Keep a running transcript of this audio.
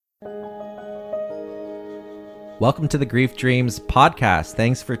Welcome to the Grief Dreams podcast.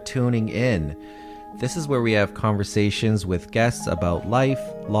 Thanks for tuning in. This is where we have conversations with guests about life,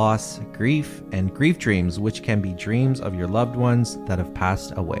 loss, grief, and grief dreams, which can be dreams of your loved ones that have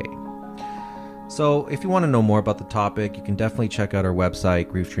passed away. So if you want to know more about the topic, you can definitely check out our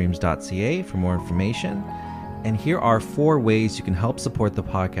website, griefdreams.ca, for more information. And here are 4 ways you can help support the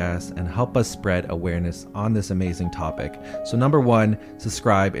podcast and help us spread awareness on this amazing topic. So number 1,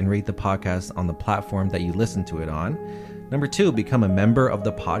 subscribe and rate the podcast on the platform that you listen to it on. Number 2, become a member of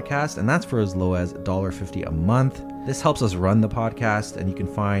the podcast, and that's for as low as $1.50 a month. This helps us run the podcast, and you can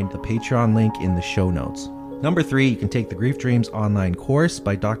find the Patreon link in the show notes. Number 3, you can take the Grief Dreams online course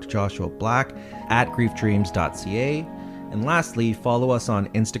by Dr. Joshua Black at griefdreams.ca. And lastly, follow us on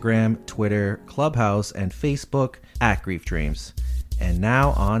Instagram, Twitter, Clubhouse, and Facebook at Grief Dreams. And now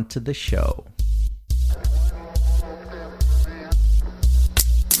on to the show.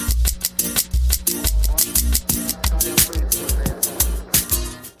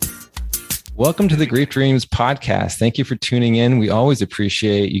 Welcome to the Grief Dreams podcast. Thank you for tuning in. We always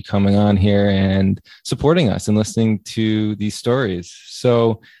appreciate you coming on here and supporting us and listening to these stories.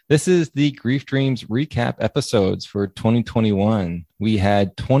 So this is the Grief Dreams recap episodes for 2021. We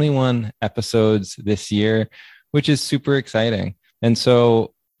had 21 episodes this year, which is super exciting. And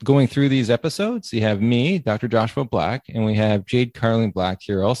so going through these episodes, you have me, Dr. Joshua Black, and we have Jade Carling Black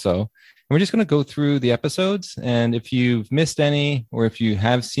here also. We're just going to go through the episodes, and if you've missed any, or if you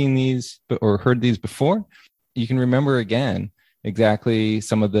have seen these or heard these before, you can remember again exactly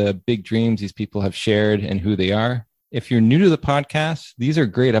some of the big dreams these people have shared and who they are. If you're new to the podcast, these are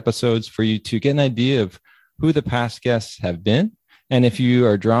great episodes for you to get an idea of who the past guests have been. And if you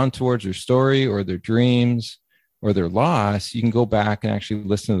are drawn towards their story or their dreams or their loss, you can go back and actually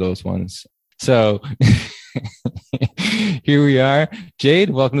listen to those ones. So here we are. Jade,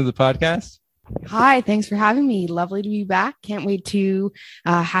 welcome to the podcast. Hi, thanks for having me. Lovely to be back. Can't wait to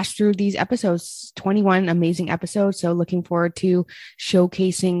hash through these episodes. 21 amazing episodes. So looking forward to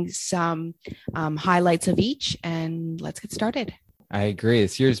showcasing some highlights of each, and let's get started. I agree.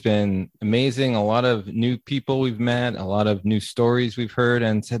 This year's been amazing. A lot of new people we've met, a lot of new stories we've heard,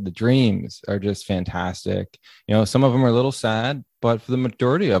 and said the dreams are just fantastic. You know, some of them are a little sad, but for the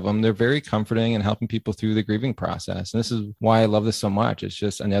majority of them, they're very comforting and helping people through the grieving process. And this is why I love this so much. It's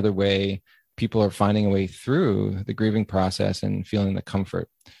just another way people are finding a way through the grieving process and feeling the comfort.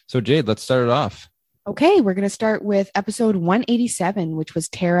 So Jade, let's start it off. Okay, we're going to start with episode 187, which was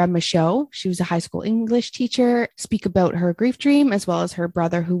Tara Michaud. She was a high school English teacher, speak about her grief dream, as well as her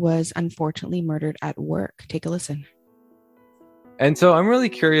brother who was unfortunately murdered at work. Take a listen. And so I'm really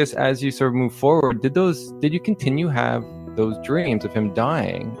curious, as you sort of move forward, did you continue have those dreams of him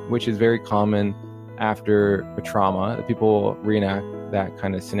dying, which is very common after a trauma, that people reenact that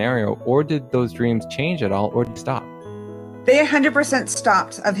kind of scenario, or did those dreams change at all, or did they stop? They 100%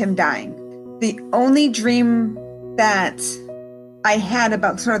 stopped of him dying. The only dream that I had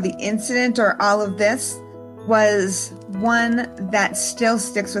about sort of the incident or all of this was one that still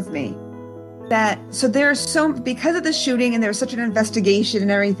sticks with me. Because of the shooting and there was such an investigation and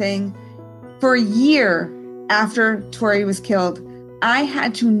everything, for a year after Tori was killed, I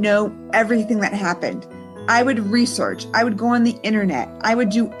had to know everything that happened. I would research, I would go on the internet, I would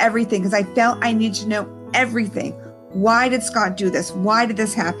do everything because I felt I needed to know everything. Why did Scott do this? Why did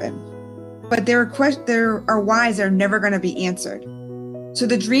this happen? But there are whys that are never going to be answered. So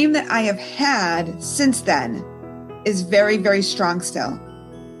the dream that I have had since then is very, very strong still,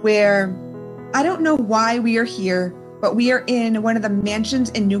 where I don't know why we are here, but we are in one of the mansions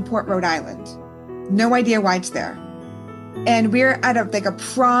in Newport, Rhode Island. No idea why it's there. And we're at a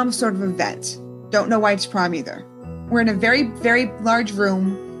prom sort of event. Don't know why it's prom either. We're in a very, very large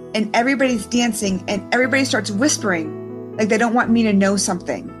room and everybody's dancing and everybody starts whispering like they don't want me to know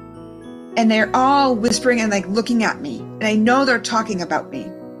something. And they're all whispering and looking at me. And I know they're talking about me.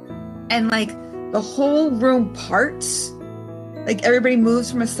 And the whole room parts. Everybody moves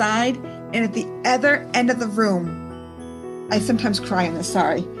from a side. And at the other end of the room, I sometimes cry in this,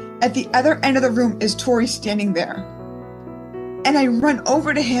 sorry. At the other end of the room is Tori standing there. And I run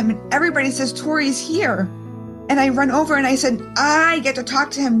over to him and everybody says, Tori's here. And I run over and I said, I get to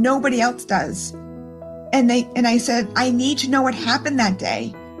talk to him. Nobody else does. And I said, I need to know what happened that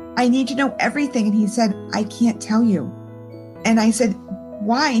day. I need to know everything. And he said, I can't tell you. And I said,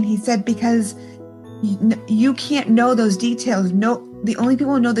 why? And he said, because you can't know those details. No, the only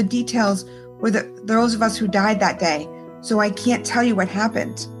people who know the details were those of us who died that day. So I can't tell you what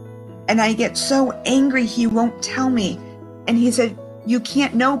happened. And I get so angry he won't tell me. And he said, you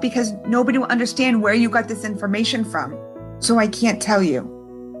can't know because nobody will understand where you got this information from. So I can't tell you.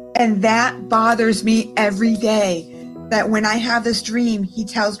 And that bothers me every day, that when I have this dream, he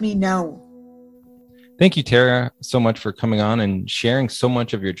tells me no. Thank you, Tara, so much for coming on and sharing so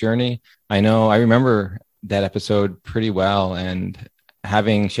much of your journey. I remember that episode pretty well, and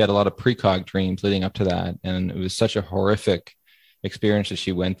she had a lot of precog dreams leading up to that. And it was such a horrific experience that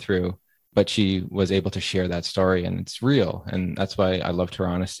she went through, but she was able to share that story, and it's real. And that's why I loved her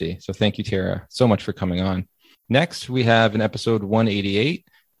honesty. So thank you, Tara, so much for coming on. Next, we have in episode 188,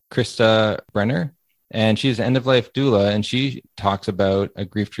 Krista Brenner, and she's an end-of-life doula, and she talks about a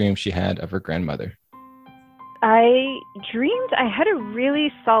grief dream she had of her grandmother. I had a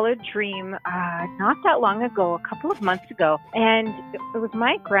really solid dream not that long ago, a couple of months ago, and it was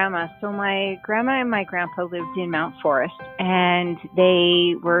my grandma. So my grandma and my grandpa lived in Mount Forest, and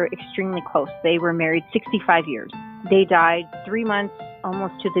they were extremely close. They were married 65 years. They died 3 months,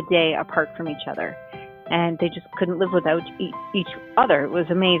 almost to the day, apart from each other, and they just couldn't live without each other. It was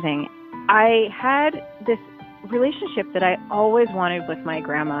amazing. I had this relationship that I always wanted with my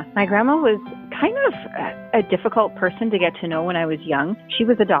grandma. My grandma was kind of a difficult person to get to know when I was young. She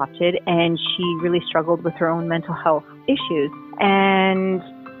was adopted, and she really struggled with her own mental health issues. And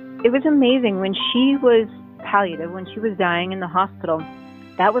it was amazing when she was palliative, when she was dying in the hospital.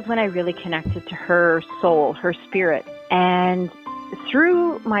 That was when I really connected to her soul, her spirit. And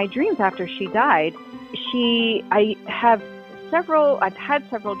through my dreams after she died, I've had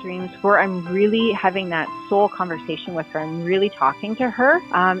several dreams where I'm really having that soul conversation with her. I'm really talking to her,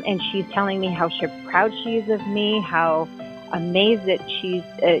 and she's telling me how proud she is of me, how amazed that she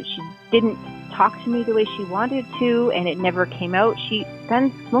didn't talk to me the way she wanted to, and it never came out. She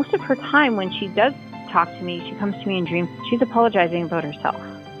spends most of her time when she does talk to me, she comes to me in dreams, she's apologizing about herself.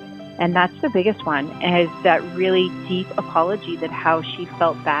 And that's the biggest one, is that really deep apology, that how she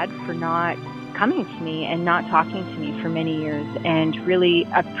felt bad for not coming to me and not talking to me for many years, and really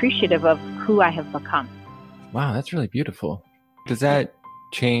appreciative of who I have become. Wow, that's really beautiful. Does that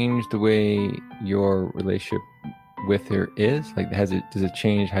change the way your relationship with her is? Like, does it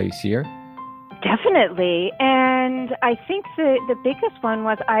change how you see her? Definitely. And I think the biggest one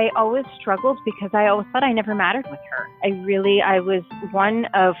was I always struggled because I always thought I never mattered with her. I was one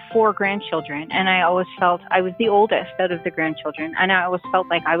of 4 grandchildren, and I always felt I was the oldest out of the grandchildren. And I always felt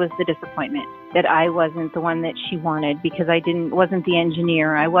like I was the disappointment, that I wasn't the one that she wanted because I wasn't the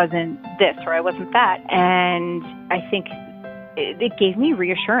engineer. I wasn't this or I wasn't that. And I think it gave me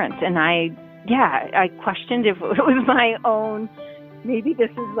reassurance. And I questioned if it was my own, maybe this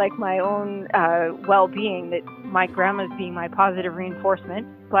is like my own well-being, that my grandma's being my positive reinforcement.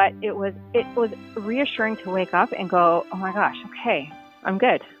 But it was reassuring to wake up and go, oh my gosh, okay, I'm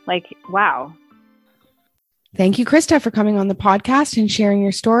good. Like, wow. Thank you, Krista, for coming on the podcast and sharing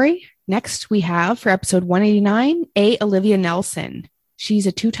your story. Next, we have, for episode 189, Olivia Nelson. She's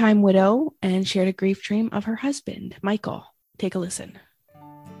a 2-time widow and shared a grief dream of her husband, Michael. Take a listen.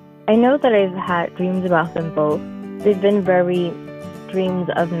 I know that I've had dreams about them both. They've been very dreams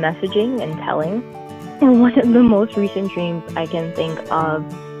of messaging and telling. And one of the most recent dreams I can think of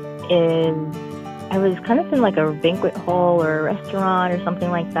is I was kind of in like a banquet hall or a restaurant or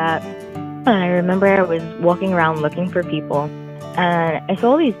something like that. And I remember I was walking around looking for people. And I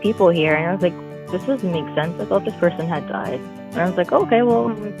saw these people here, and I was like, this doesn't make sense. I thought this person had died. And I was like, okay, well,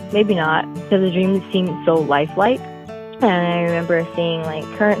 maybe not. Because the dream seemed so lifelike. And I remember seeing like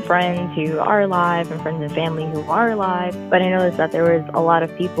current friends who are alive and friends and family who are alive. But I noticed that there was a lot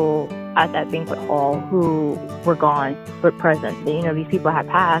of people at that banquet hall who were gone, but present. These people had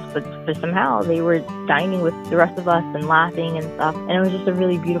passed, but somehow they were dining with the rest of us and laughing and stuff. And it was just a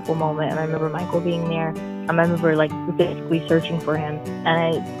really beautiful moment. And I remember Michael being there. I remember like physically searching for him. And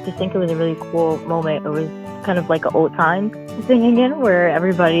I just think it was a really cool moment. It was kind of like an old time thing again, where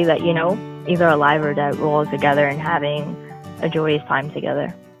everybody that, either alive or dead, we're all together and having a joyous time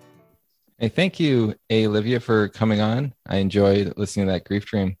together. Hey, thank you, Olivia, for coming on. I enjoyed listening to that grief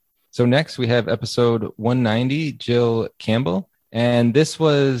dream. So next we have episode 190, Jill Campbell. And this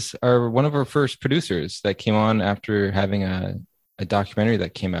was one of our first producers that came on after having a documentary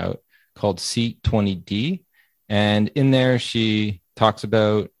that came out called Seat 20D. And in there, she talks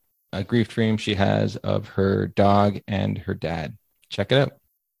about a grief dream she has of her dog and her dad. Check it out.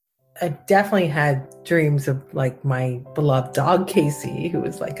 I definitely had dreams of like my beloved dog, Casey, who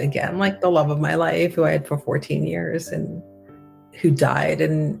was like, again, like the love of my life, who I had for 14 years and who died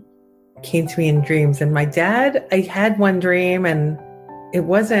and came to me in dreams. And my dad, I had one dream, and it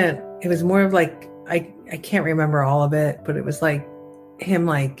was more of like, I can't remember all of it, but it was like him,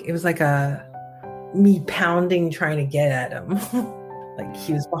 like, it was like me pounding, trying to get at him. Like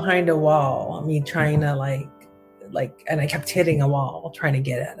he was behind a wall, me trying to like like, and I kept hitting a wall trying to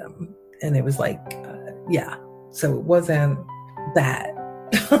get at him. And it was like, yeah. So it wasn't that.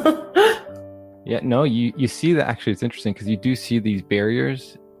 Yeah, no, you see that. Actually, it's interesting because you do see these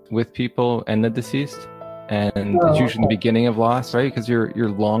barriers with people and the deceased, and it's usually the beginning of loss, right? Because you're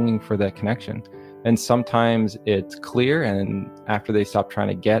longing for that connection, and sometimes it's clear, and after they stop trying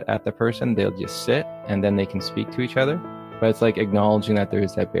to get at the person, they'll just sit, and then they can speak to each other. But it's like acknowledging that there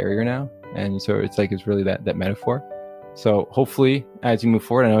is that barrier now, and so it's like it's really that metaphor. So hopefully, as you move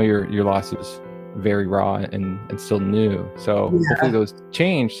forward, I know your loss is very raw and still new. So hopefully those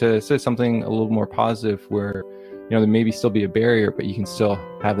change to something a little more positive where, there maybe still be a barrier, but you can still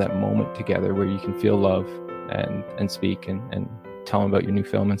have that moment together where you can feel love and speak and tell them about your new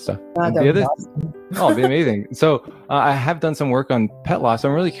film and stuff. And awesome. It'd be amazing. So I have done some work on pet loss.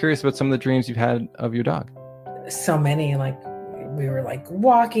 I'm really curious about some of the dreams you've had of your dog. So many, like we were like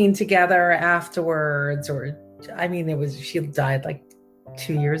walking together afterwards, or she died like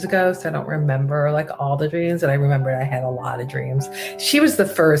 2 years ago, so I don't remember like all the dreams, and I remember I had a lot of dreams. She was the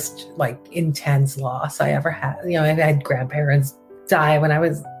first like intense loss I ever had. I had grandparents die when I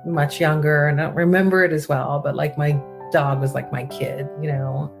was much younger, and I don't remember it as well, but like my dog was like my kid,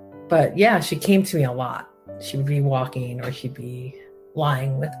 But yeah, she came to me a lot. She would be walking, or she'd be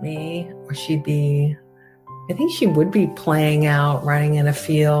lying with me, or I think she would be playing out, running in a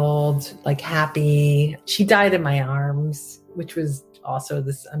field, like happy. She died in my arms, which was also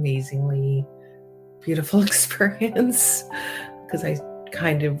this amazingly beautiful experience, because I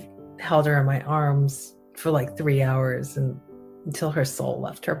kind of held her in my arms for like 3 hours until her soul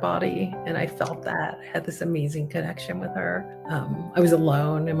left her body. And I felt that I had this amazing connection with her. I was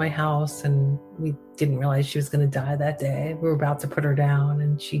alone in my house, and we didn't realize she was going to die that day. We were about to put her down,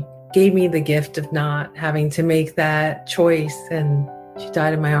 and she gave me the gift of not having to make that choice. And she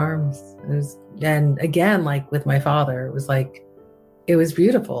died in my arms. And again, like with my father, it was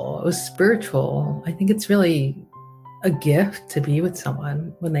beautiful. It was spiritual. I think it's really a gift to be with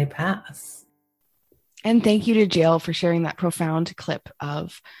someone when they pass. And thank you to Jill for sharing that profound clip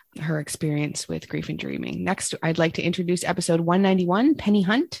of her experience with grief and dreaming. Next, I'd like to introduce episode 191, Penny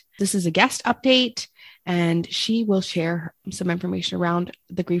Hunt. This is a guest update, and she will share some information around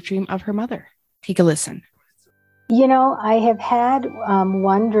the grief dream of her mother. Take a listen. I have had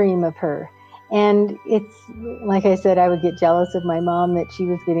one dream of her. And it's, like I said, I would get jealous of my mom that she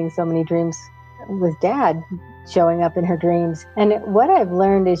was getting so many dreams with Dad showing up in her dreams. And what I've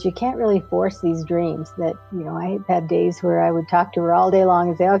learned is you can't really force these dreams. That, I had days where I would talk to her all day long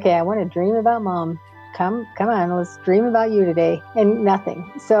and say, okay, I want to dream about Mom. Come on, let's dream about you today. And nothing.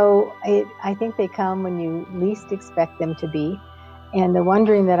 So I think they come when you least expect them to be. And the one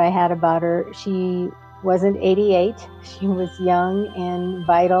dream that I had about her, she wasn't 88. She was young and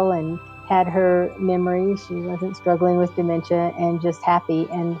vital and had her memory. She wasn't struggling with dementia and just happy.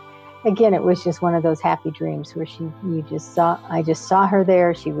 And again, it was just one of those happy dreams where I just saw her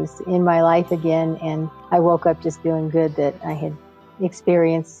there. She was in my life again. And I woke up just feeling good that I had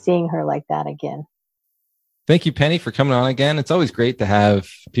experienced seeing her like that again. Thank you, Penny, for coming on again. It's always great to have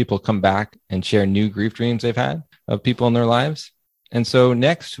people come back and share new grief dreams they've had of people in their lives. And so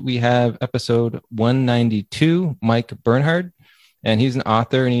next we have episode 192, Mike Bernhard. And he's an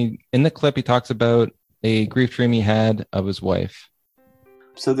author, and in the clip, he talks about a grief dream he had of his wife.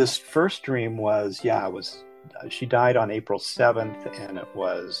 So this first dream was, she died on April 7th, and it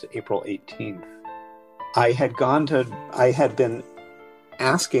was April 18th. I had been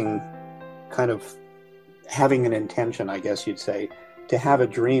asking, kind of having an intention, I guess you'd say, to have a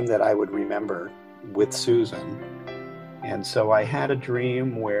dream that I would remember with Susan. And so I had a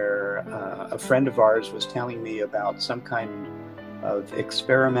dream where a friend of ours was telling me about some kind of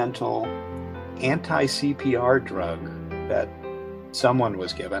experimental anti-CPR drug that someone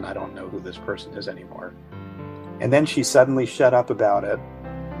was given. I don't know who this person is anymore. And then she suddenly shut up about it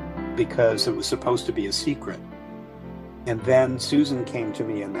because it was supposed to be a secret. And then Susan came to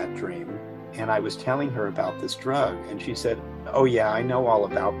me in that dream, and I was telling her about this drug, and she said, oh yeah, I know all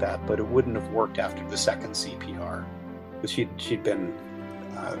about that, but it wouldn't have worked after the second CPR. Because she'd been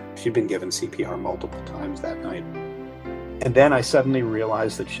given CPR multiple times that night. And then I suddenly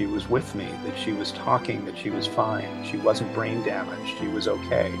realized that she was with me, that she was talking, that she was fine. She wasn't brain damaged. She was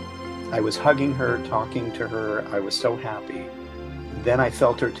okay. I was hugging her, talking to her. I was so happy. Then I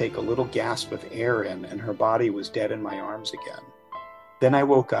felt her take a little gasp of air in, and her body was dead in my arms again. Then I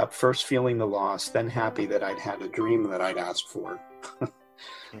woke up, first feeling the loss, then happy that I'd had a dream that I'd asked for.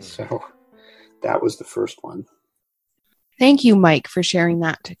 So that was the first one. Thank you, Mike, for sharing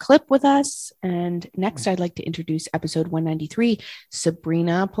that clip with us. And next, I'd like to introduce episode 193,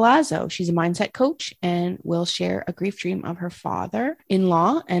 Sabrina Palazzo. She's a mindset coach and will share a grief dream of her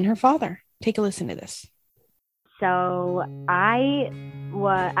father-in-law and her father. Take a listen to this. So I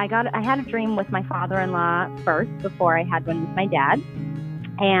had a dream with my father-in-law first before I had one with my dad.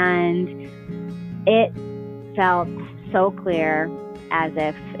 And it felt so clear, as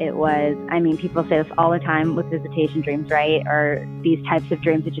if it was, people say this all the time with visitation dreams, right? Or these types of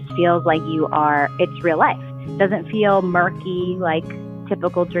dreams. It just feels like it's real life. It doesn't feel murky like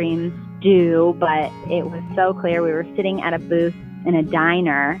typical dreams do, but it was so clear. We were sitting at a booth in a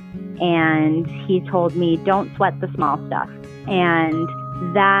diner, and he told me, don't sweat the small stuff. And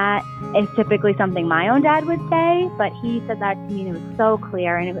that is typically something my own dad would say, but he said that to me, and it was so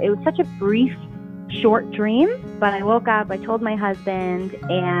clear. And it was such a brief, short dream, but I woke up, I told my husband,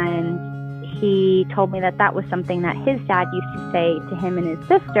 and he told me that was something that his dad used to say to him and his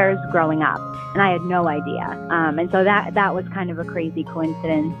sisters growing up, and I had no idea. And so that was kind of a crazy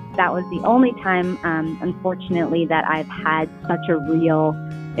coincidence. That was the only time, unfortunately, that I've had such a real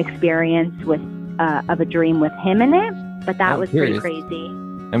experience of a dream with him in it, but that was pretty crazy.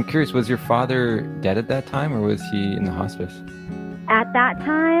 I'm curious, was your father dead at that time, or was he in the hospice? At that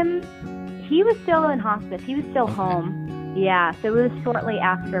time, he was still in hospice. He was still home. Yeah, so it was shortly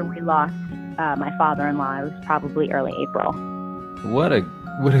after we lost my father-in-law. It was probably early April. What a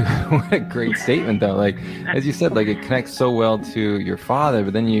great statement, though. Like, as you said, like, it connects so well to your father,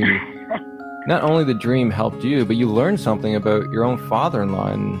 but then not only the dream helped you, but you learned something about your own father-in-law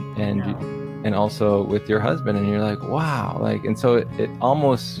and also with your husband, and you're like, wow, like, and so it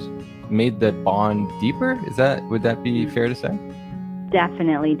almost made the bond deeper. Would that be fair to say?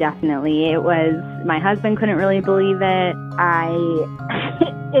 Definitely. It was, my husband couldn't really believe it.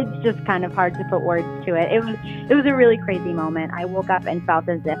 It's just kind of hard to put words to it. It was a really crazy moment. I woke up and felt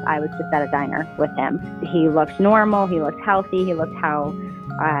as if I was just at a diner with him. He looked normal. He looked healthy. He looked how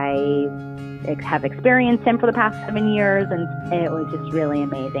I have experienced him for the past 7 years. And it was just really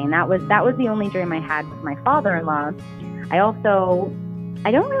amazing. That was the only dream I had with my father-in-law. I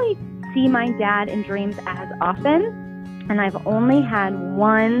don't really see my dad in dreams as often. And I've only had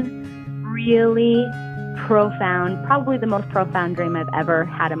one really profound, probably the most profound dream I've ever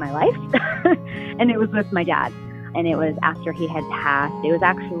had in my life. And it was with my dad. And it was after he had passed. It was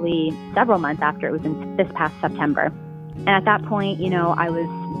actually several months after. It was in this past September. And at that point, I was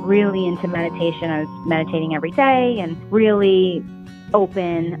really into meditation. I was meditating every day and really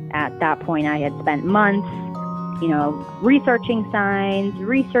open. At that point, I had spent months researching signs,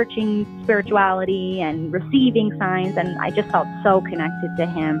 researching spirituality, and receiving signs. And I just felt so connected to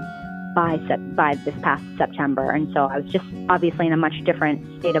him by this past September. And so I was just obviously in a much different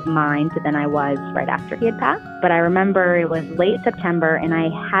state of mind than I was right after he had passed. But I remember it was late September, and I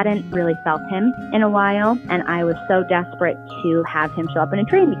hadn't really felt him in a while. And I was so desperate to have him show up in a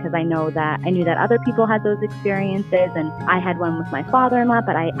dream, because I knew that other people had those experiences, and I had one with my father-in-law,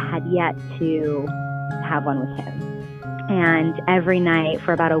 but I had yet to have one with him. And every night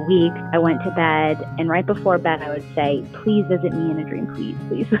for about a week, I went to bed, and right before bed, I would say, please visit me in a dream, please,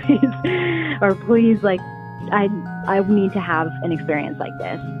 please, please. Or please, like, I need to have an experience like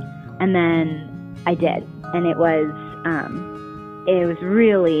this. And then I did. And it was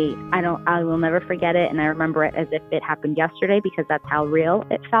really, I will never forget it. And I remember it as if it happened yesterday, because that's how real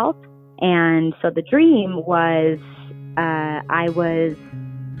it felt. And so the dream was, I was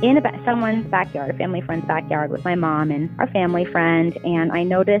in someone's backyard, a family friend's backyard, with my mom and our family friend, and I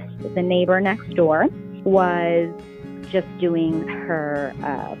noticed the neighbor next door was just doing her,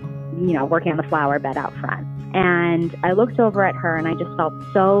 working on the flower bed out front. And I looked over at her, and I just felt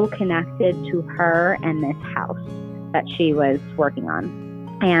so connected to her and this house that she was working on.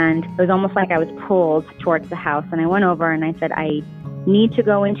 And it was almost like I was pulled towards the house, and I went over and I said, I need to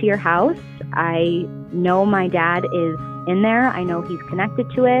go into your house. I know my dad is in there. I know he's connected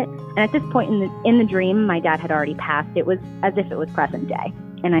to it. And at this point in the dream, my dad had already passed. It was as if it was present day.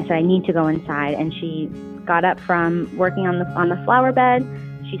 And I said, I need to go inside. And she got up from working on the flower bed.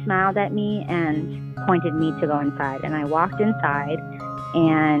 She smiled at me and pointed me to go inside. And I walked inside,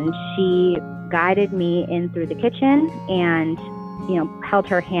 and she guided me in through the kitchen and, held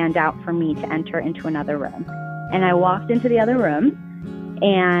her hand out for me to enter into another room. And I walked into the other room,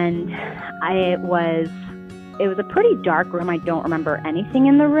 and it was a pretty dark room. I don't remember anything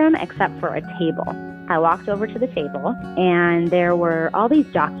in the room except for a table. I walked over to the table, and there were all these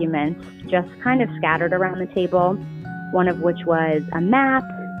documents just kind of scattered around the table, one of which was a map,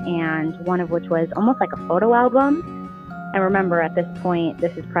 and one of which was almost like a photo album. I remember at this point,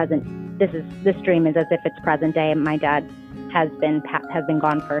 this dream is as if it's present day. My dad has been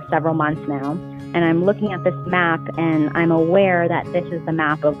gone for several months now. And I'm looking at this map, and I'm aware that this is the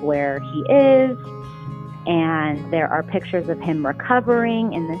map of where he is. And there are pictures of him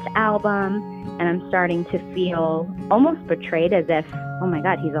recovering in this album. And I'm starting to feel almost betrayed, as if, oh my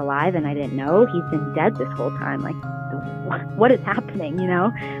God, he's alive and I didn't know. He's been dead this whole time. Like, what is happening, you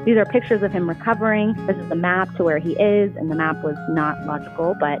know? These are pictures of him recovering. This is the map to where he is. And the map was not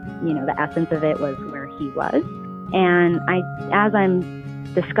logical, but, you know, the essence of it was where he was. And as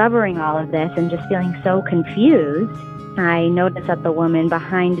I'm discovering all of this and just feeling so confused, I notice that the woman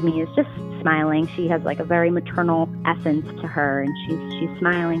behind me is just smiling. She has like a very maternal essence to her, and she's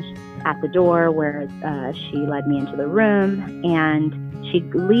smiling at the door where she led me into the room, and she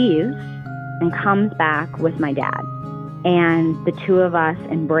leaves and comes back with my dad. And the two of us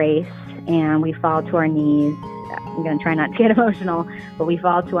embrace, and we fall to our knees. I'm going to try not to get emotional, but we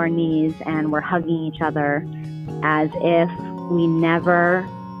fall to our knees and we're hugging each other as if we never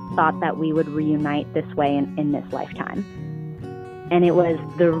thought that we would reunite this way in this lifetime. And it was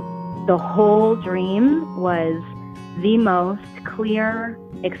the whole dream was the most clear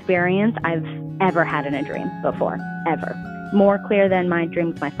experience I've ever had in a dream before, ever. More clear than my dream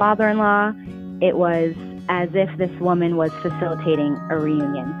with my father-in-law. It was as if this woman was facilitating a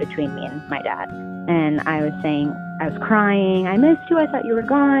reunion between me and my dad. And I was saying, I was crying, I missed you, I thought you were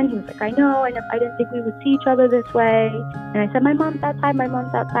gone. He was like, I know, I didn't think we would see each other this way. And I said, my mom's outside. And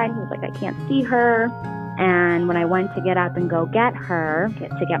he was like, I can't see her. And when I went to get up and go get her,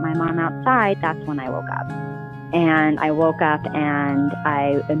 to get my mom outside, that's when I woke up. And I woke up and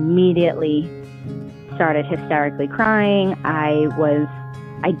I immediately started hysterically crying.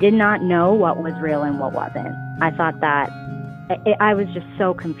 I did not know what was real and what wasn't. I thought that I was just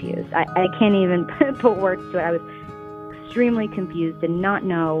so confused. I can't even put words to it. I was extremely confused, did not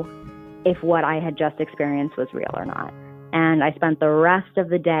know if what I had just experienced was real or not. And I spent the rest of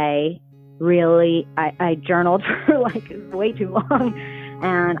the day really, I journaled for like way too long,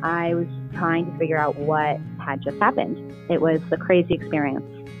 and I was trying to figure out what had just happened. It was the craziest experience.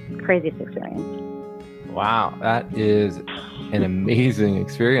 Wow, that is an amazing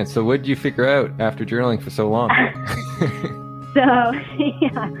experience. So what did you figure out after journaling for so long? So,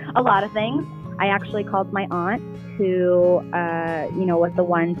 yeah, a lot of things. I actually called my aunt, who, was the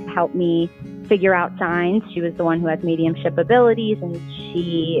one to help me figure out signs. She was the one who has mediumship abilities, and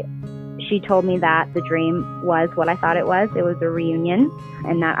she told me that the dream was what I thought it was. It was a reunion,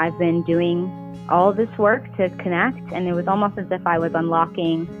 and that I've been doing all this work to connect, and it was almost as if I was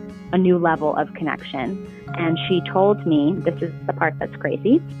unlocking a new level of connection. And she told me, this is the part that's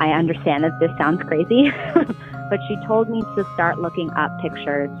crazy. I understand that this sounds crazy, but she told me to start looking up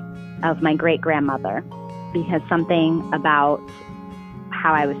pictures of my great-grandmother, because something about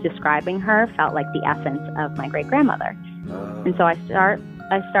how I was describing her felt like the essence of my great-grandmother. And so I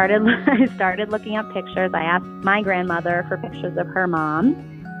started looking up pictures. I asked my grandmother for pictures of her mom,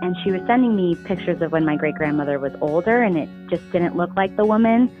 and she was sending me pictures of when my great-grandmother was older, and it just didn't look like the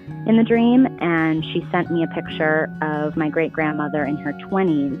woman in the dream. And she sent me a picture of my great-grandmother in her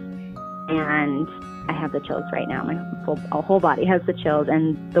 20s, and I have the chills right now. My whole body has the chills.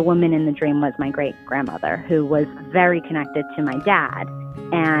 And the woman in the dream was my great-grandmother, who was very connected to my dad.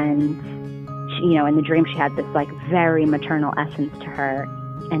 And she, in the dream, she had this like very maternal essence to her,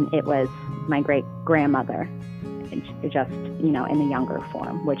 and it was my great-grandmother, just, in the younger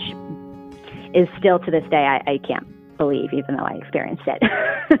form, which is still to this day, I can't believe, even though I experienced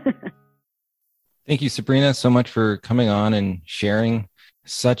it. Thank you, Sabrina, so much for coming on and sharing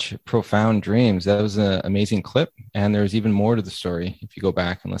such profound dreams. That was an amazing clip, and there's even more to the story if you go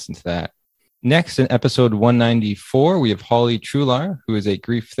back and listen to that. Next, in episode 194, we have Holly Trular, who is a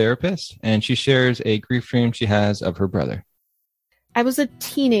grief therapist, and she shares a grief dream she has of her brother. I was a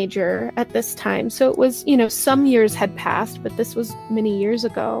teenager at this time, so it was, some years had passed, but this was many years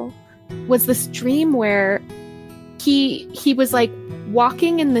ago. Was this dream where he was like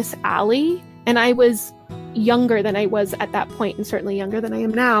walking in this alley, and I was younger than I was at that point, and certainly younger than I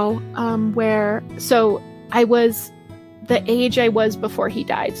am now, so I was the age I was before he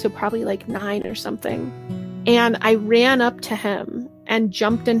died, so probably like 9 or something. And I ran up to him and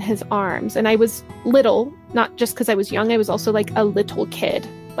jumped in his arms. And I was little, not just because I was young, I was also like a little kid,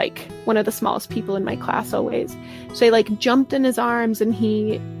 like one of the smallest people in my class always. So I like jumped in his arms, and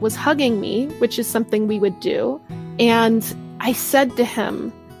he was hugging me, which is something we would do. And I said to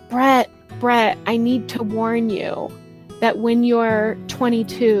him, Brett, I need to warn you that when you're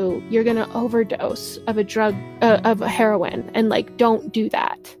 22, you're going to overdose of a drug, of a heroin, and like, don't do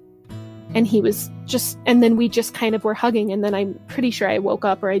that. And he was and then we just kind of were hugging, and then I'm pretty sure I woke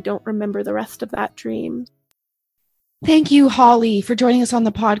up, or I don't remember the rest of that dream. Thank you, Holly, for joining us on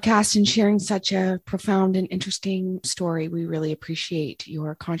the podcast and sharing such a profound and interesting story. We really appreciate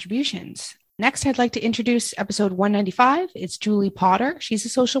your contributions. Next, I'd like to introduce episode 195. It's Julie Potter. She's a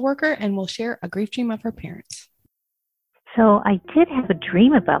social worker and will share a grief dream of her parents. So I did have a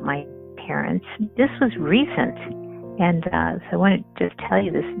dream about my parents. This was recent. And so I want to just tell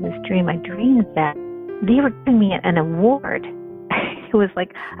you this dream. I dreamed that they were giving me an award. It was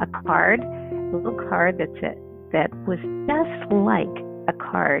like a card, a little card that was just like a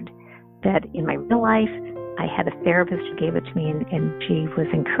card that in my real life, I had a therapist who gave it to me, and she was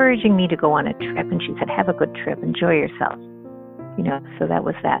encouraging me to go on a trip, and she said, have a good trip, enjoy yourself. So that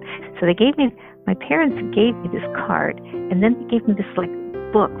was that. So my parents gave me this card, and then they gave me this like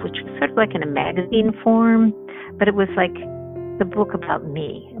book, which was sort of like in a magazine form, but it was like the book about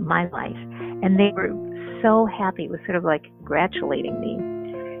me, my life. And they were so happy. It was sort of like congratulating me.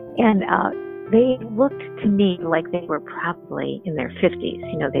 And they looked to me like they were probably in their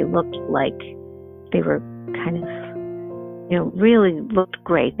 50s. They looked like they were kind of, really looked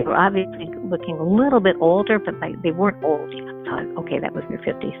great. They were obviously looking a little bit older, but they weren't old yet. So, okay, that was in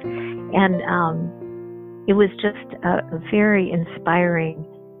their 50s. And it was just a very inspiring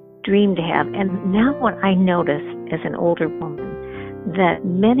dream to have. And now what I notice as an older woman, that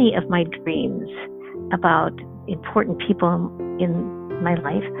many of my dreams about important people in my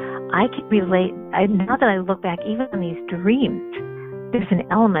life, I can relate. Now that I look back, even on these dreams, there's an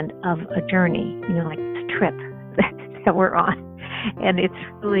element of a journey, like this trip that we're on. And it's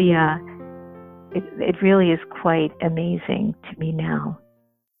really, it really is quite amazing to me now.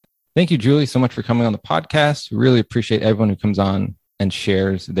 Thank you, Julie, so much for coming on the podcast. We really appreciate everyone who comes on and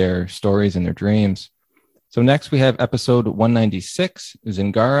shares their stories and their dreams. So next we have episode 196,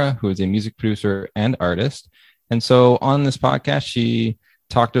 Zingara, who is a music producer and artist. And so on this podcast, she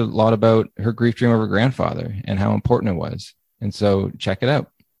talked a lot about her grief dream of her grandfather and how important it was. And so check it out.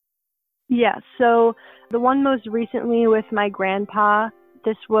 Yeah, so the one most recently with my grandpa,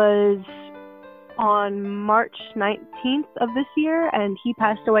 this was on March 19th of this year, and he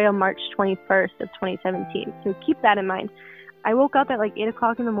passed away on March 21st of 2017. So keep that in mind. I woke up at like 8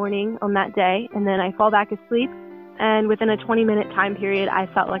 o'clock in the morning on that day, and then I fall back asleep. And within a 20-minute time period, I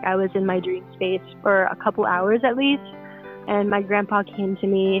felt like I was in my dream space for a couple hours at least. And my grandpa came to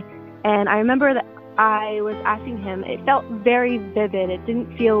me, and I remember that I was asking him. It felt very vivid. It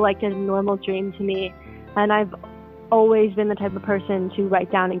didn't feel like a normal dream to me. And I've always been the type of person to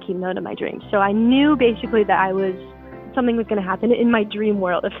write down and keep note of my dreams. So I knew basically that something was going to happen in my dream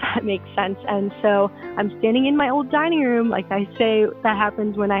world, if that makes sense. And so I'm standing in my old dining room, like I say that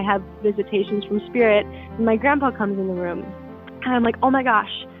happens when I have visitations from spirit, and my grandpa comes in the room. And I'm like, oh my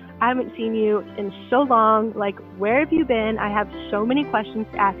gosh, I haven't seen you in so long. Like, where have you been? I have so many questions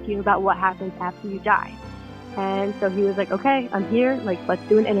to ask you about what happens after you die. And so he was like, okay, I'm here. Like, let's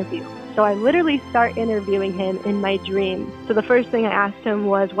do an interview. So I literally start interviewing him in my dream. So the first thing I asked him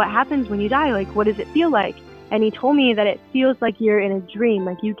was, what happens when you die? Like, what does it feel like? And he told me that it feels like you're in a dream.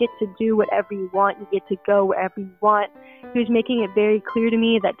 Like, you get to do whatever you want. You get to go wherever you want. He was making it very clear to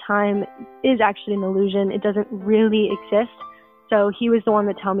me that time is actually an illusion. It doesn't really exist. So he was the one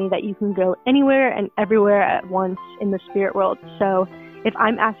to tell me that you can go anywhere and everywhere at once in the spirit world. So if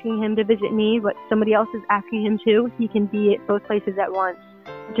I'm asking him to visit me, but somebody else is asking him to, he can be at both places at once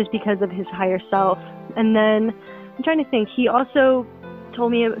just because of his higher self. And then I'm trying to think, he also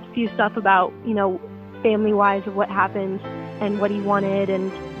told me a few stuff about, family-wise of what happened and what he wanted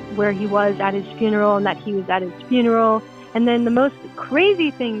and where he was at his funeral and that he was at his funeral. And then the most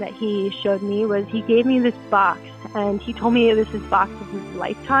crazy thing that he showed me was he gave me this box, and he told me this is box of his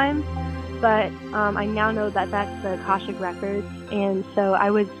lifetime. But I now know that that's the Akashic Records. And so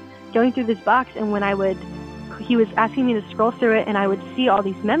I was going through this box, and he was asking me to scroll through it, and I would see all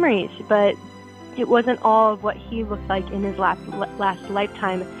these memories, but it wasn't all of what he looked like in his last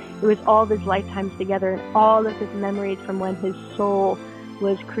lifetime. It was all of his lifetimes together, and all of his memories from when his soul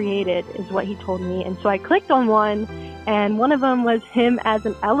was created is what he told me. And so I clicked on one, and one of them was him as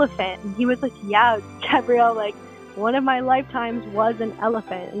an elephant. And he was like, yeah, Gabrielle, like, one of my lifetimes was an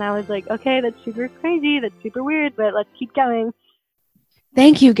elephant. And I was like, okay, that's super crazy. That's super weird, but let's keep going.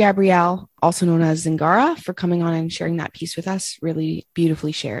 Thank you, Gabrielle, also known as Zingara, for coming on and sharing that piece with us. Really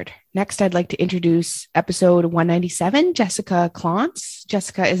beautifully shared. Next, I'd like to introduce episode 197, Jessica Klontz.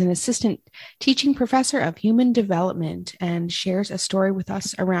 Jessica is an assistant teaching professor of human development and shares a story with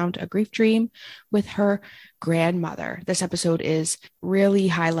us around a grief dream with her grandmother. This episode really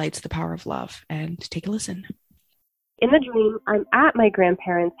highlights the power of love, and take a listen. In the dream, I'm at my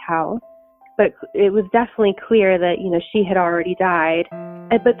grandparents' house, but it was definitely clear that, she had already died.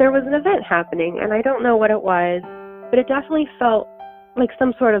 But there was an event happening, and I don't know what it was. but it definitely felt like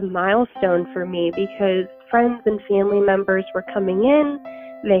some sort of milestone for me because friends and family members were coming in.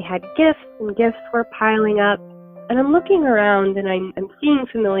 They had gifts and gifts were piling up. And I'm looking around and I'm seeing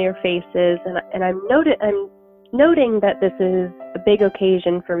familiar faces and I'm noting that this is a big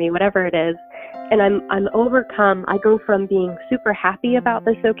occasion for me, whatever it is. And I'm overcome. I go from being super happy about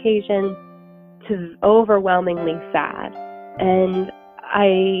this occasion to overwhelmingly sad. And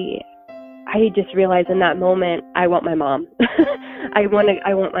I just realized in that moment, I want my mom. I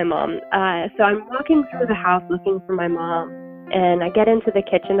want my mom. So I'm walking through the house looking for my mom, and I get into the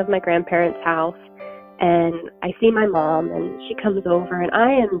kitchen of my grandparents' house, and I see my mom, and she comes over, and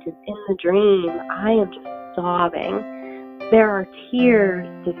I am just in the dream. I am just sobbing. There are tears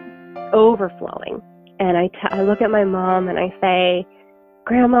just overflowing, and I look at my mom, and I say,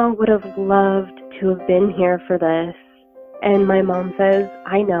 Grandma would have loved to have been here for this. And my mom says,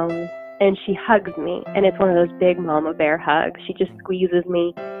 I know. And she hugs me, and it's one of those big mama bear hugs. She just squeezes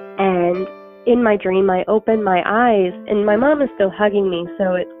me, and in my dream, I open my eyes, and my mom is still hugging me,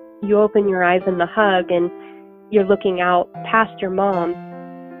 so you open your eyes in the hug, and you're looking out past your mom,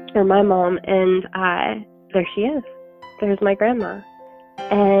 or my mom, and there she is. There's my grandma.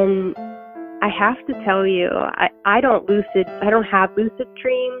 And I have to tell you, I don't have lucid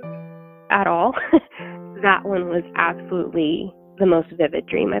dreams at all. That one was absolutely the most vivid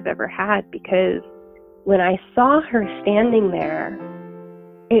dream I've ever had, because when I saw her standing there,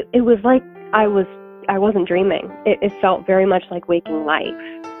 it was like I wasn't dreaming. It felt very much like waking life.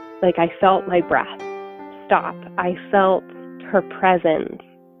 Like I felt my breath stop. I felt her presence.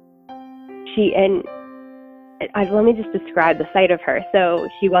 Let me just describe the sight of her. So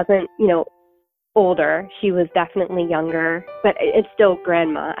she wasn't, older. She was definitely younger, but it's still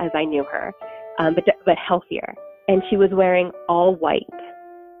grandma as I knew her, but healthier. And she was wearing all white.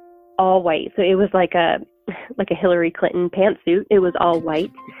 So it was like a Hillary Clinton pantsuit. It was all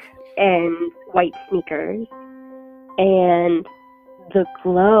white and white sneakers. And the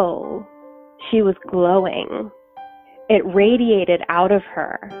glow, she was glowing. It radiated out of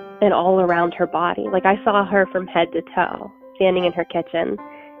her and all around her body. Like I saw her from head to toe, standing in her kitchen,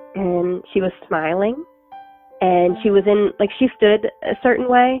 and she was smiling. And she stood a certain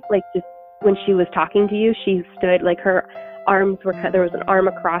way, like just when she was talking to you, she stood like her arms were cut. There was an arm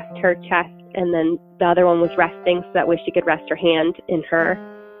across her chest, and then the other one was resting, so that way she could rest her hand in her,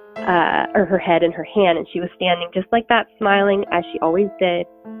 or her head in her hand, and she was standing just like that, smiling as she always did.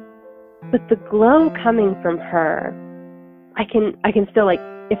 But the glow coming from her, I can still, like,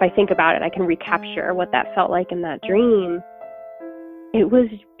 if I think about it, I can recapture what that felt like in that dream. It was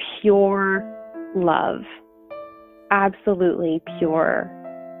pure love, absolutely pure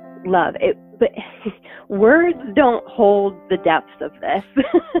love. But words don't hold the depths of this.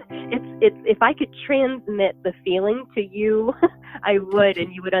 It's if I could transmit the feeling to you, I would,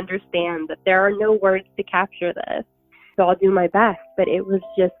 and you would understand that there are no words to capture this. So I'll do my best. But it was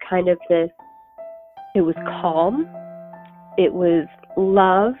just kind of this. It was calm. It was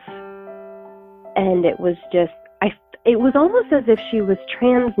love, and it was just. It was almost as if she was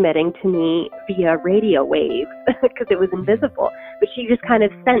transmitting to me via radio waves, because it was invisible. But she just kind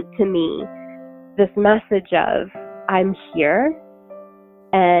of sent to me this message of, I'm here,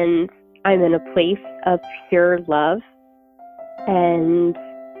 and I'm in a place of pure love, and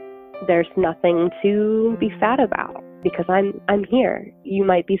there's nothing to be sad about, because I'm here. You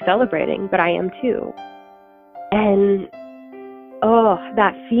might be celebrating, but I am too. And oh,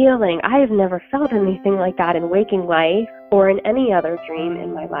 that feeling. I have never felt anything like that in waking life or in any other dream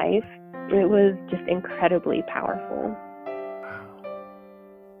in my life. It was just incredibly powerful.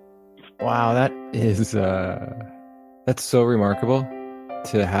 Wow, that is that's so remarkable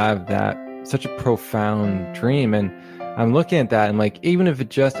to have that, such a profound dream. And I'm looking at that and, like, even if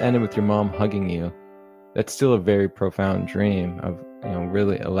it just ended with your mom hugging you, that's still a very profound dream of,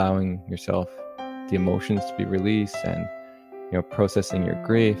 really allowing yourself the emotions to be released and processing your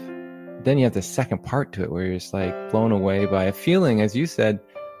grief. Then you have the second part to it where you're just like blown away by a feeling, as you said,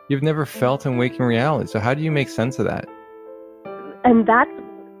 you've never felt in waking reality. So how do you make sense of that? And that's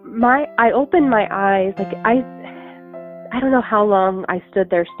I opened my eyes, like I don't know how long I stood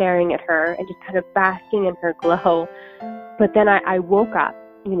there staring at her and just kind of basking in her glow. But then I woke up,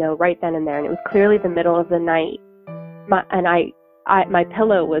 right then and there, and it was clearly the middle of the night. My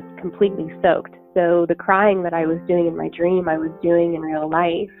pillow was completely soaked. So the crying that I was doing in my dream, I was doing in real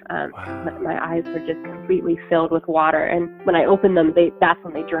life. My eyes were just completely filled with water. And when I opened them, that's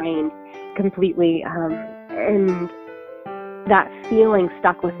when they drained completely. And that feeling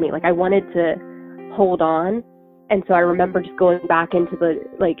stuck with me. Like I wanted to hold on. And so I remember just going back into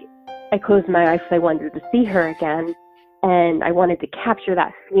I closed my eyes because I wanted to see her again. And I wanted to capture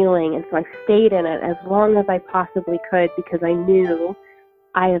that feeling. And so I stayed in it as long as I possibly could because I knew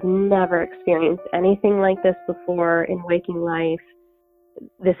I have never experienced anything like this before in waking life.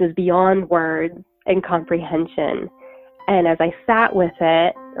 This is beyond words and comprehension. And as I sat with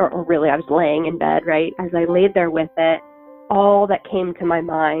it, or really I was laying in bed, right? As I laid there with it, all that came to my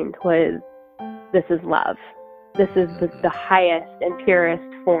mind was, this is love. This is the highest and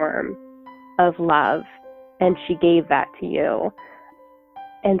purest form of love. And she gave that to you.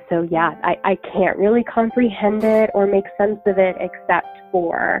 And so, yeah, I can't really comprehend it or make sense of it except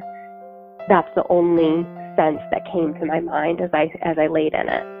for that's the only sense that came to my mind as I laid in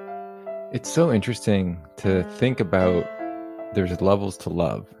it. It's so interesting to think about. There's levels to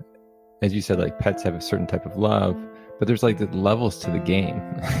love. As you said, like pets have a certain type of love, but there's like the levels to the game.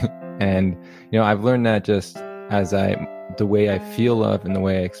 And, I've learned that just as the way I feel love and the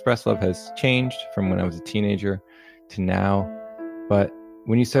way I express love has changed from when I was a teenager to now. But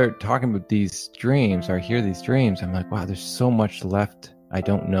when you start talking about these dreams, or I hear these dreams, I'm like, wow, there's so much left I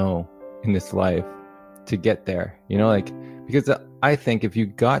don't know in this life to get there. Because I think if you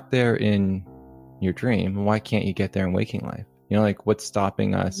got there in your dream, why can't you get there in waking life? What's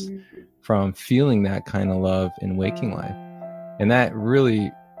stopping us from feeling that kind of love in waking life? And that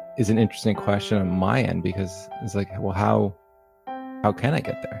really is an interesting question on my end, because it's like, well, how can I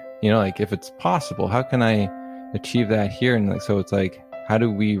get there? If it's possible, how can I achieve that here? And so it's like, how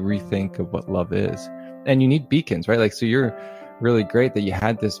do we rethink of what love is? And you need beacons, right? So you're really great that you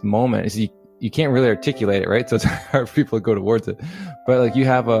had this moment. You can't really articulate it, right? So it's hard for people to go towards it. But you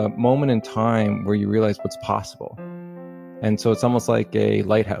have a moment in time where you realize what's possible. And so it's almost like a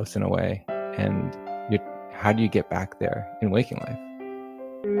lighthouse in a way. And how do you get back there in waking life?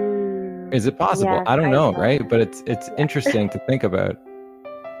 Is it possible? Yes, I don't know, right? But it's interesting to think about.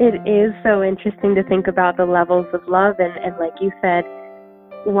 It is so interesting to think about the levels of love. And like you said,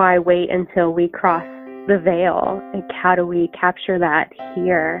 why wait until we cross the veil? Like, how do we capture that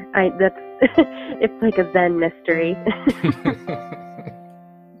here? It's like a Zen mystery.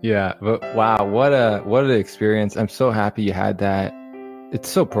 Yeah, but wow, what an experience. I'm so happy you had that. It's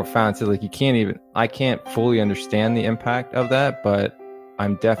so profound. So I can't fully understand the impact of that, but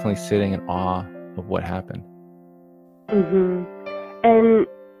I'm definitely sitting in awe of what happened. Mm-hmm. And,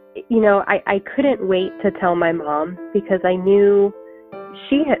 I couldn't wait to tell my mom because I knew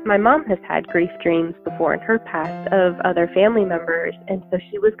my mom has had grief dreams before in her past of other family members. And so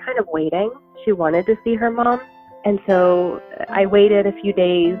she was kind of waiting. She wanted to see her mom. And so I waited a few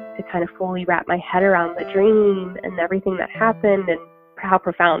days to kind of fully wrap my head around the dream and everything that happened and how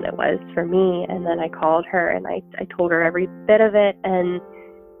profound it was for me. And then I called her and I told her every bit of it. And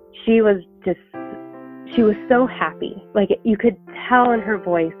she was so happy. You could tell in her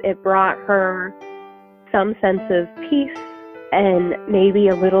voice, it brought her some sense of peace and maybe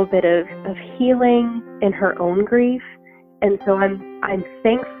a little bit of healing in her own grief. And so I'm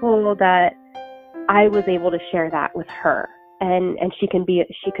thankful that I was able to share that with her, and she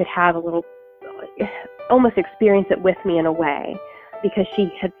could have a little, almost experience it with me in a way, because she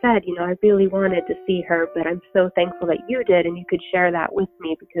had said, I really wanted to see her, but I'm so thankful that you did, and you could share that with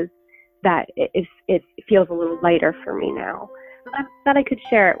me because that it feels a little lighter for me now. That I could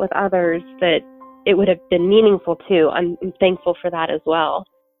share it with others, that it would have been meaningful too. I'm thankful for that as well.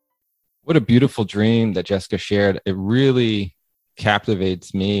 What a beautiful dream that Jessica shared. It really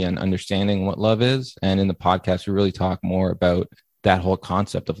captivates me and understanding what love is. And in the podcast, we really talk more about that whole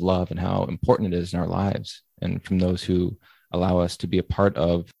concept of love and how important it is in our lives, and from those who allow us to be a part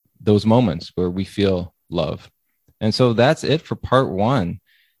of those moments where we feel love. And so that's it for part one.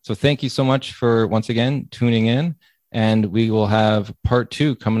 So thank you so much for once again tuning in, and we will have part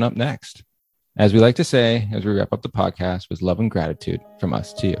two coming up next. As we like to say, as we wrap up the podcast, with love and gratitude from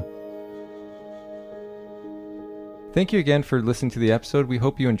us to you. Thank you again for listening to the episode. We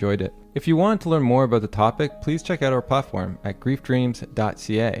hope you enjoyed it. If you want to learn more about the topic, please check out our platform at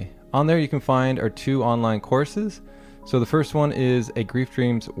griefdreams.ca. On there, you can find our 2 online courses. So the first one is a Grief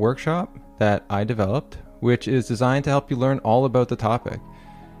Dreams workshop that I developed, which is designed to help you learn all about the topic.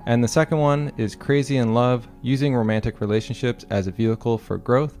 And the second one is Crazy in Love, using romantic relationships as a vehicle for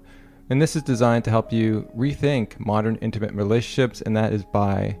growth. And this is designed to help you rethink modern intimate relationships, and that is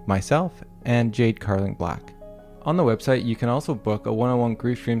by myself and Jade Carling Black. On the website, you can also book a one-on-one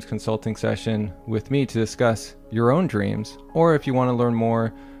Grief Dreams consulting session with me to discuss your own dreams, or if you want to learn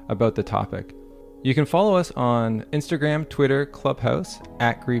more about the topic. You can follow us on Instagram, Twitter, Clubhouse,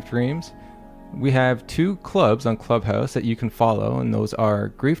 at Grief Dreams. We have 2 clubs on Clubhouse that you can follow, and those are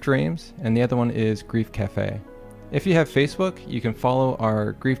Grief Dreams, and the other one is Grief Cafe. If you have Facebook, you can follow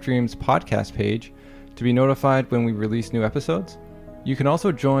our Grief Dreams podcast page to be notified when we release new episodes. You can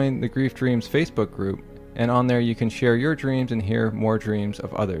also join the Grief Dreams Facebook group, and on there you can share your dreams and hear more dreams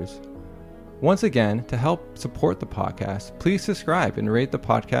of others. Once again, to help support the podcast, please subscribe and rate the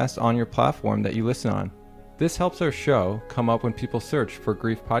podcast on your platform that you listen on. This helps our show come up when people search for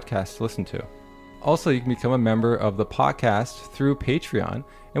grief podcasts to listen to. Also, you can become a member of the podcast through Patreon,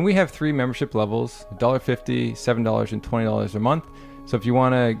 and we have 3 membership levels, $1.50, $7, and $20 a month. So if you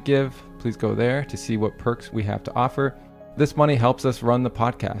want to give, please go there to see what perks we have to offer. This money helps us run the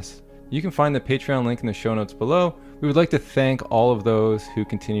podcast. You can find the Patreon link in the show notes below. We would like to thank all of those who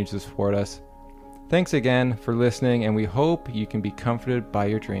continue to support us. Thanks again for listening, and we hope you can be comforted by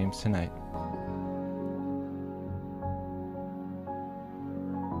your dreams tonight.